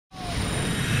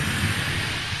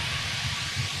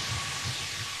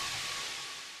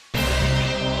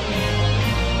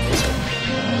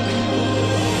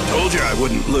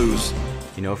wouldn't lose.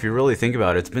 You know, if you really think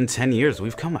about it, it's been 10 years.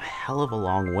 We've come a hell of a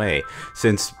long way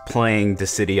since playing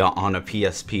Dissidia on a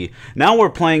PSP. Now we're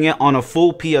playing it on a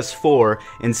full PS4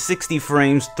 in 60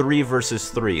 frames, 3 versus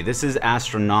 3. This is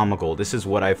astronomical. This is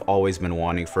what I've always been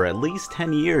wanting for at least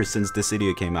 10 years since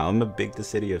Dissidia came out. I'm a big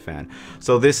Dissidia fan.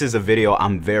 So this is a video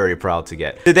I'm very proud to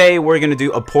get. Today, we're going to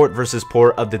do a port versus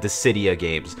port of the Dissidia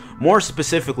games. More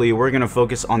specifically, we're going to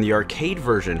focus on the arcade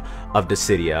version of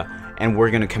Dissidia, and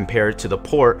we're going to compare it to the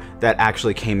port that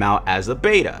actually came out as a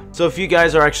beta. So if you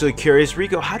guys are actually curious,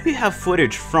 Rico, how do you have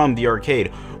footage from the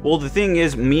arcade? Well, the thing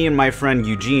is, me and my friend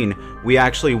Eugene, we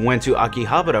actually went to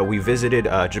Akhiba. We visited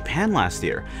Japan last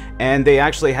year, and they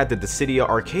actually had the Dissidia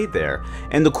arcade there.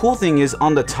 And the cool thing is,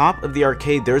 on the top of the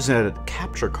arcade, there's a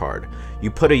capture card. You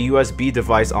put a USB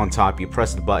device on top, you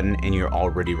press the button, and you're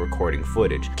already recording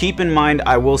footage. Keep in mind,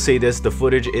 I will say this, the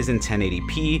footage is in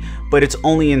 1080p, but it's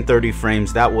only in 30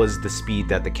 frames. That was the speed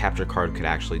that the capture card could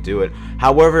actually do it.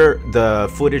 However,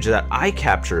 the footage that I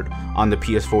captured on the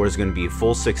PS4 is going to be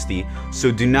full 60,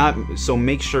 so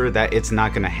make sure that it's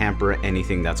not going to hamper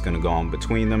anything that's going to go on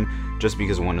between them, just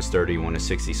because one is 30, one is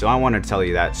 60. So I want to tell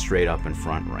you that straight up in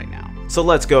front right now. So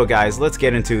let's go, guys. Let's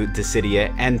get into Dissidia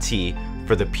NT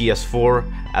for the PS4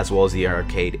 as well as the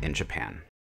arcade in Japan.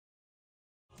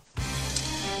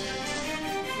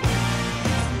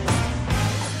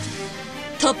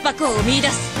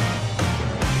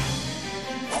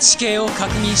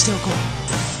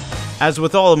 As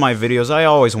with all of my videos, I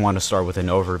always want to start with an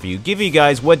overview, give you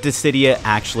guys what Dissidia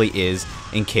actually is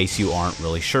in case you aren't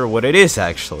really sure what it is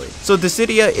actually. So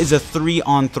Dissidia is a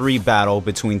 3-on-3 battle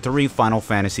between 3 Final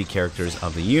Fantasy characters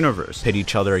of the universe. Pit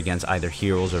each other against either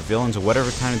heroes or villains or whatever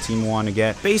kind of team you want to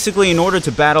get. Basically, in order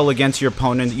to battle against your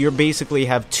opponent, you basically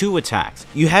have 2 attacks.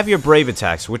 You have your brave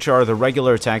attacks, which are the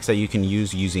regular attacks that you can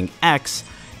use using X,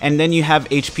 and then you have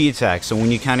HP attacks. So when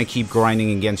you kind of keep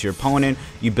grinding against your opponent,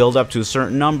 you build up to a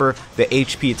certain number, the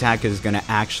HP attack is going to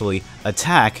actually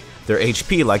attack their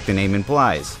HP like the name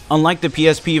implies. Unlike the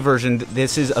PSP version,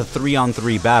 this is a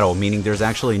 3-on-3 battle, meaning there's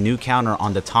actually a new counter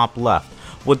on the top left.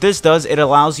 What this does, it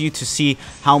allows you to see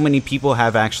how many people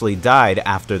have actually died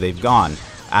after they've gone.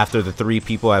 After the 3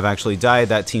 people have actually died,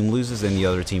 that team loses and the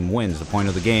other team wins. The point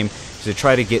of the game is to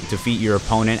try to defeat your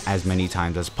opponent as many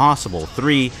times as possible,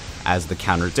 3 as the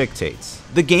counter dictates.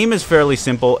 The game is fairly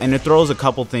simple and it throws a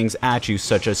couple things at you,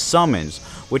 such as summons,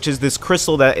 which is this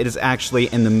crystal that is actually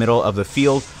in the middle of the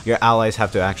field. Your allies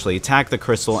have to actually attack the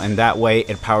crystal, and that way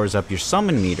it powers up your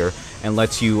summon meter and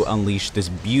lets you unleash this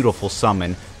beautiful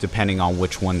summon depending on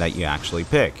which one that you actually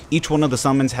pick. Each one of the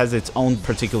summons has its own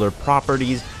particular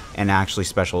properties and actually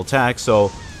special attacks,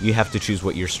 so you have to choose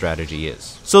what your strategy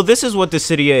is. So this is what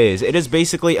Dissidia is. It is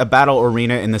basically a battle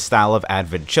arena in the style of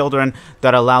Advent Children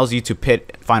that allows you to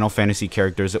pit Final Fantasy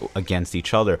characters against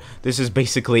each other. This is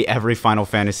basically every Final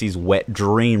Fantasy's wet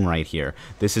dream right here.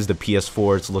 This is the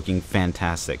PS4, it's looking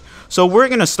fantastic. So we're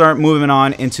going to start moving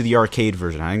on into the arcade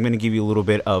version. I'm going to give you a little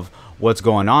bit of what's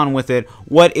going on with it,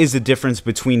 what is the difference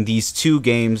between these 2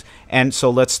 games, and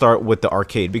so let's start with the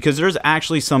arcade, because there's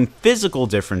actually some physical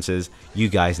differences you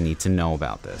guys need to know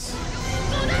about this.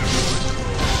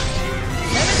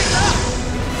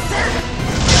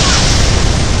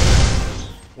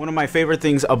 One of my favorite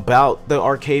things about the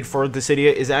arcade for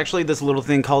Dissidia is actually this little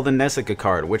thing called the Nessica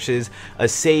card, which is a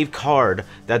save card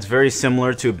that's very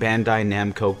similar to Bandai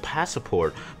Namco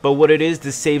Passport. But what it is,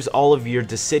 this saves all of your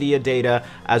Dissidia data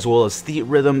as well as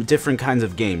Theatrhythm, different kinds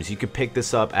of games. You could pick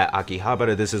this up at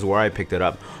Akhiba, this is where I picked it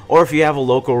up. Or if you have a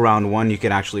local round one, you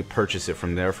can actually purchase it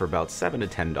from there for about $7 to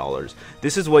 $10.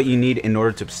 This is what you need in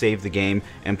order to save the game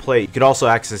and play. You could also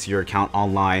access your account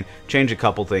online, change a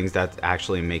couple things that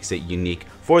actually makes it unique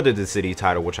for the Dissidia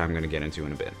title, which I'm going to get into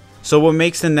in a bit. So what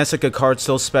makes the Nessica card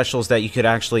so special is that you could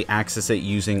actually access it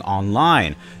using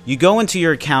online. You go into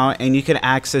your account and you can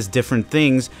access different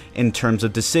things in terms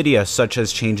of Dissidia, such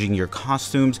as changing your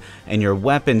costumes and your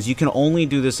weapons. You can only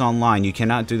do this online. You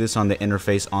cannot do this on the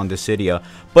interface on Dissidia,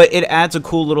 but it adds a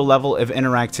cool little level of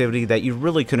interactivity that you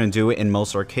really couldn't do it in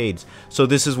most arcades. So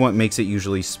this is what makes it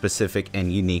usually specific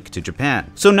and unique to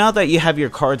Japan. So now that you have your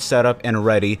card set up and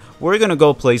ready, we're going to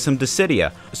go play some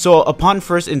Dissidia. So upon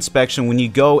first inspection, when you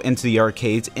go into the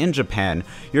arcades in Japan,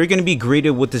 you're going to be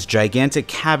greeted with this gigantic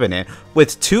cabinet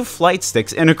with 2 flight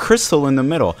sticks and a crystal in the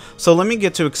middle. So let me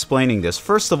get to explaining this.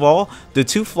 First of all, the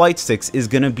 2 flight sticks is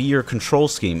going to be your control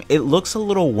scheme. It looks a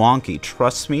little wonky,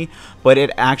 trust me, but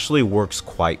it actually works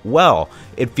quite well.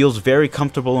 It feels very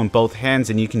comfortable in both hands,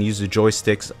 and you can use the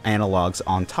joysticks analogs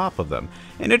on top of them.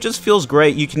 And it just feels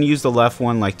great. You can use the left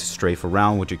one like to strafe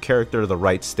around with your character, the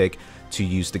right stick to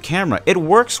use the camera. It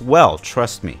works well,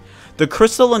 trust me. The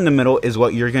crystal in the middle is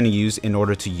what you're going to use in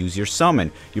order to use your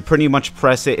summon. You pretty much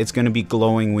press it, it's going to be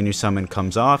glowing when your summon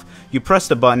comes off. You press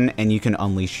the button and you can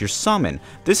unleash your summon.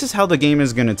 This is how the game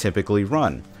is going to typically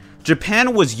run.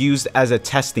 Japan was used as a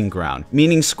testing ground,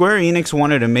 meaning Square Enix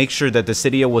wanted to make sure that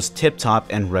Dissidia was tip-top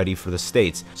and ready for the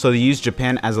States, so they used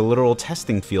Japan as a literal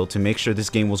testing field to make sure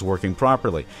this game was working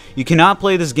properly. You cannot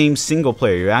play this game single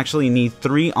player, you actually need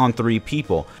 3-on-3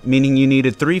 people, meaning you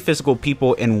needed 3 physical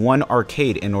people in one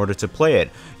arcade in order to play it.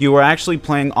 You were actually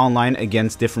playing online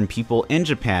against different people in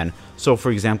Japan, so for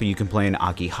example you can play in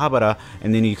Akhiba,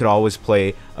 and then you could always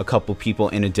play a couple people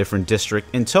in a different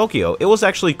district in Tokyo. It was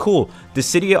actually cool.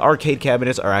 Dissidia arcade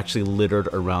cabinets are actually littered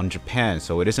around Japan,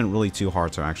 so it isn't really too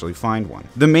hard to actually find one.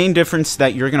 The main difference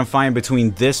that you're going to find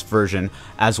between this version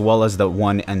as well as the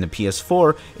one and the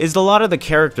PS4 is a lot of the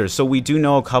characters. So we do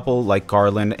know a couple like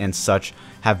Garland and such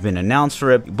have been announced for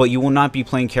it, but you will not be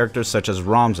playing characters such as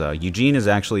Ramza. Eugene is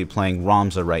actually playing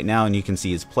Ramza right now, and you can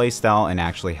see his playstyle and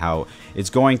actually how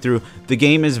it's going through. The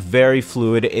game is very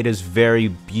fluid, it is very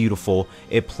beautiful,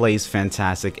 it plays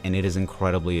fantastic, and it is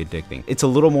incredibly addicting. It's a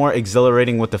little more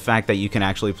exhilarating with the fact that you can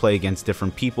actually play against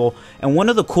different people, and one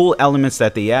of the cool elements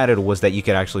that they added was that you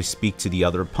could actually speak to the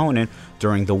other opponent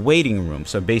during the waiting room.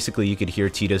 So basically you could hear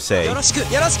Tita say,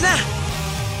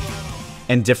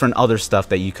 and different other stuff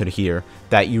that you could hear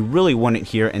that you really wouldn't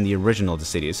hear in the original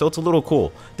Dissidia, so it's a little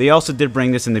cool. They also did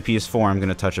bring this in the PS4, I'm going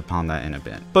to touch upon that in a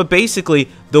bit. But basically,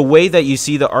 the way that you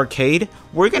see the arcade,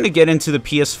 we're going to get into the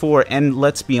PS4, and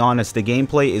let's be honest, the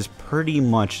gameplay is pretty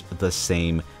much the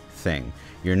same thing.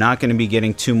 You're not going to be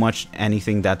getting too much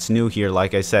anything that's new here.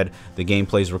 Like I said, the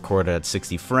gameplay is recorded at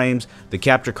 60 frames. The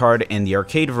capture card in the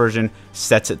arcade version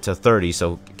sets it to 30,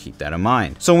 so keep that in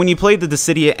mind. So when you play the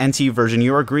Dissidia NT version,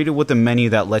 you are greeted with a menu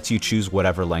that lets you choose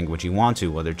whatever language you want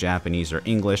to, whether Japanese or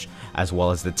English, as well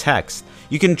as the text.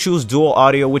 You can choose dual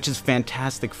audio, which is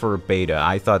fantastic for a beta.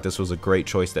 I thought this was a great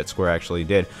choice that Square actually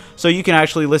did. So you can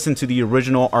actually listen to the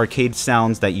original arcade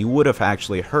sounds that you would have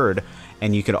actually heard,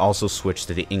 and you could also switch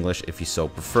to the English if you so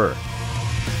prefer.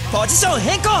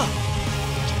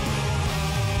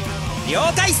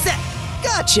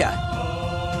 Gotcha!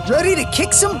 Ready to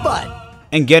kick some butt!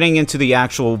 And getting into the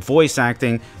actual voice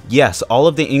acting, yes, all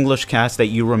of the English cast that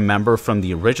you remember from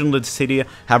the original Dissidia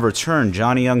have returned.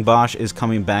 Johnny Young Bosch is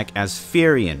coming back as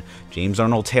Furion, James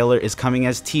Arnold Taylor is coming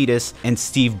as Tidus, and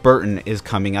Steve Burton is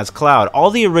coming as Cloud.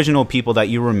 All the original people that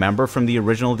you remember from the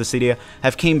original Dissidia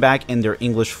have came back in their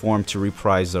English form to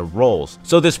reprise their roles.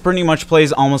 So this pretty much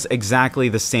plays almost exactly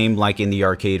the same like in the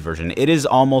arcade version. It is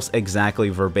almost exactly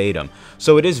verbatim.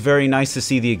 So it is very nice to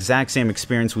see the exact same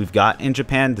experience we've got in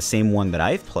Japan, the same one that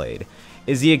I've played,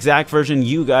 is the exact version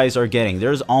you guys are getting.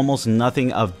 There's almost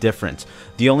nothing of difference.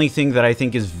 The only thing that I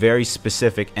think is very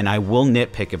specific, and I will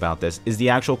nitpick about this, is the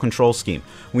actual control scheme.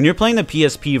 When you're playing the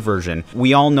PSP version,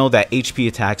 we all know that HP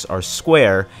attacks are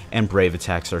square and Brave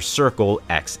attacks are circle,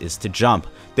 X is to jump.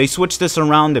 They switched this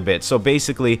around a bit, so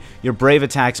basically your Brave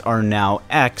attacks are now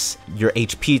X, your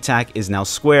HP attack is now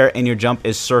square, and your jump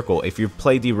is circle. If you've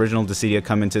played the original Dissidia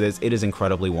come into this, it is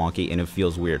incredibly wonky and it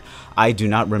feels weird. I do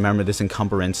not remember this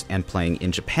encumbrance and playing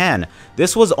in Japan.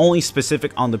 This was only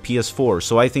specific on the PS4,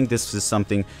 so I think this is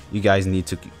something you guys need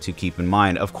to keep in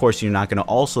mind. Of course, you're not going to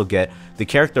also get the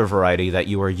character variety that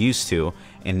you are used to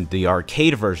in the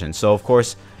arcade version, so of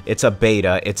course it's a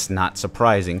beta, it's not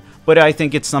surprising, but I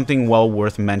think it's something well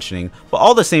worth mentioning. But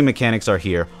all the same mechanics are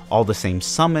here, all the same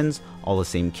summons, all the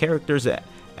same characters,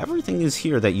 everything is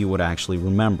here that you would actually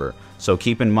remember. So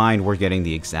keep in mind we're getting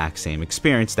the exact same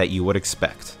experience that you would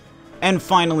expect. And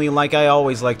finally, like I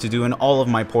always like to do in all of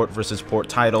my port versus port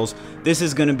titles, this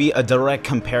is going to be a direct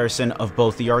comparison of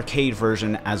both the arcade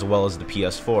version as well as the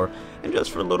PS4. And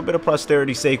just for a little bit of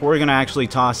posterity's sake, we're going to actually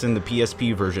toss in the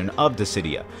PSP version of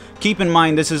Dissidia. Keep in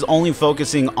mind, this is only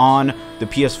focusing on the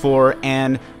PS4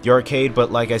 and the arcade,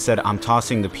 but like I said, I'm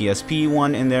tossing the PSP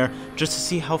one in there just to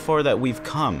see how far that we've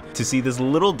come, to see this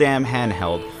little damn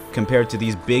handheld compared to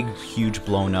these big, huge,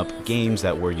 blown up games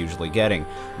that we're usually getting.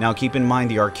 Now keep in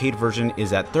mind the arcade version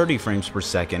is at 30 frames per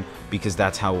second because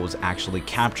that's how it was actually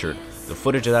captured. The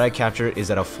footage that I captured is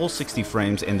at a full 60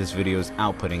 frames and this video is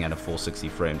outputting at a full 60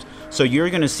 frames. So you're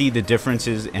going to see the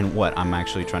differences in what I'm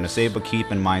actually trying to say, but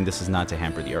keep in mind this is not to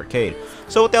hamper the arcade.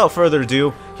 So without further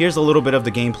ado, here's a little bit of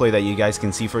the gameplay that you guys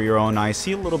can see for your own eyes,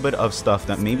 see a little bit of stuff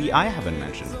that maybe I haven't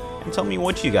mentioned, and tell me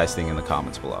what you guys think in the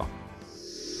comments below.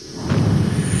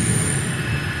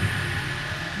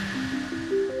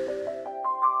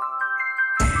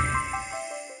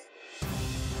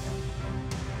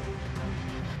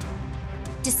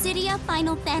 Dissidia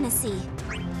Final Fantasy.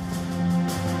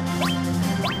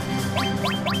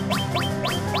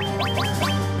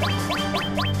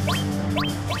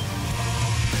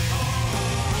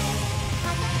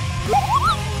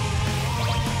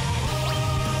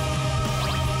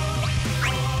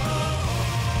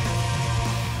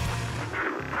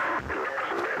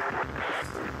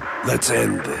 Let's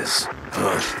end this.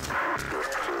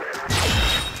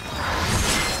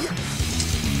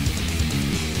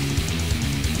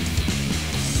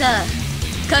 Sa,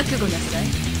 覚悟なさい。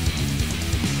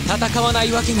戦わな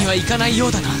いわけにはいかないよ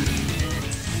うだな。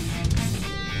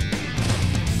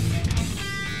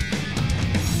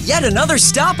Yet another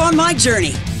stop on my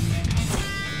journey.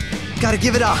 Gotta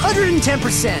give it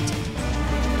 110%.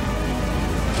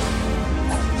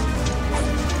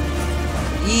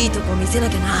 いいとこ見せな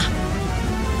きゃな。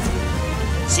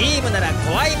チームなら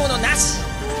怖いものなし。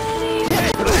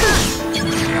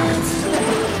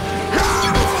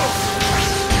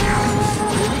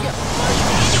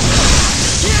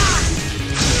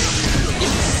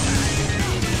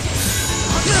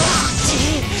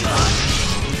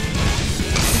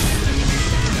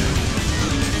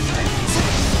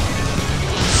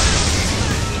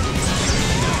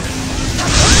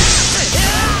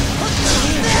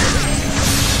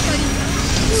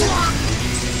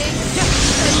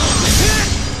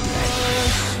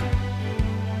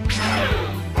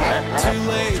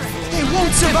They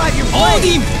won't survive your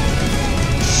blade!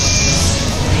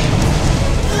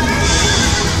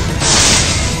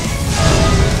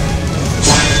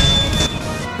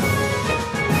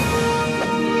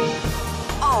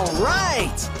 All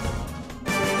right!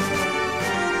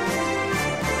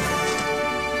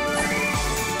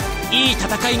 いい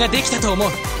戦いができたと思う。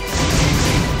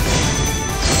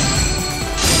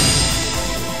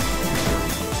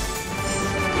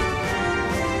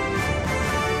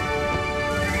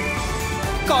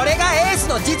これがエース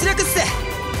の実力っす。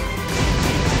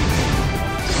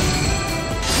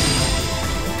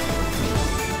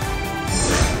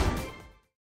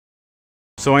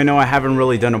So I know I haven't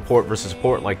really done a port versus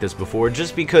port like this before,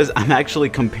 just because I'm actually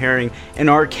comparing an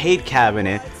arcade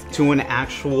cabinet to an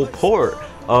actual port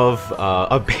of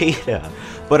a beta.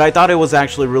 But I thought it was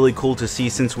actually really cool to see,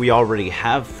 since we already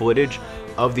have footage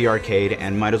of the arcade,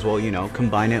 and might as well, you know,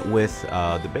 combine it with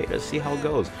the beta, see how it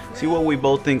goes, see what we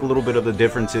both think, a little bit of the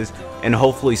differences, and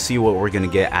hopefully see what we're gonna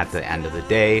get at the end of the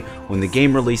day when the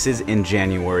game releases in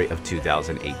January of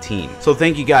 2018. So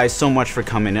thank you guys so much for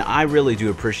coming in. I really do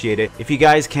appreciate it. If you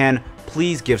guys can,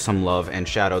 please give some love and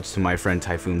shoutouts to my friend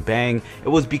Typhoonbang. It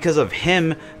was because of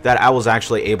him that I was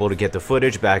actually able to get the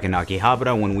footage back in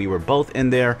Akhiba when we were both in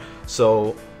there.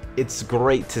 So it's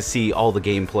great to see all the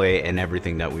gameplay and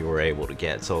everything that we were able to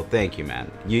get. So thank you, man.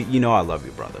 You know I love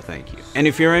you, brother. Thank you. And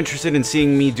if you're interested in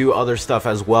seeing me do other stuff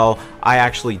as well, I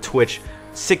actually Twitch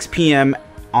 6 p.m.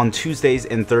 on Tuesdays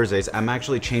and Thursdays. I'm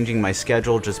actually changing my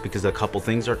schedule just because a couple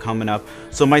things are coming up,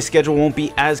 so my schedule won't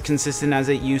be as consistent as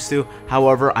it used to.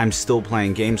 However, I'm still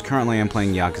playing games. Currently I'm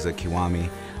playing Yakuza Kiwami.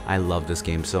 I love this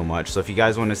game so much, so if you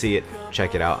guys want to see it,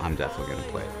 check it out. I'm definitely gonna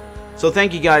play it. So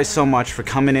thank you guys so much for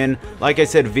coming in. Like I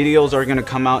said, videos are gonna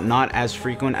come out not as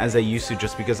frequent as they used to,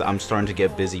 just because I'm starting to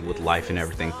get busy with life and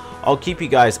everything. I'll keep you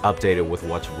guys updated with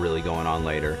what's really going on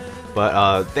later.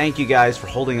 But thank you guys for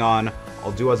holding on.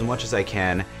 I'll do as much as I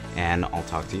can, and I'll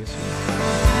talk to you soon.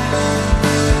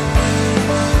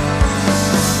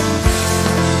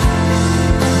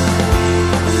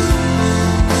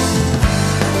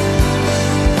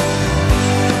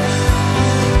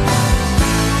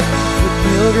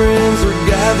 Pilgrims are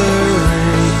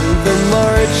gathering, the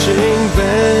marching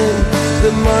band,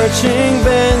 the marching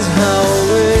band's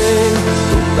howling.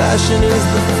 The passion is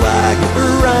the flag of the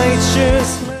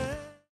righteous.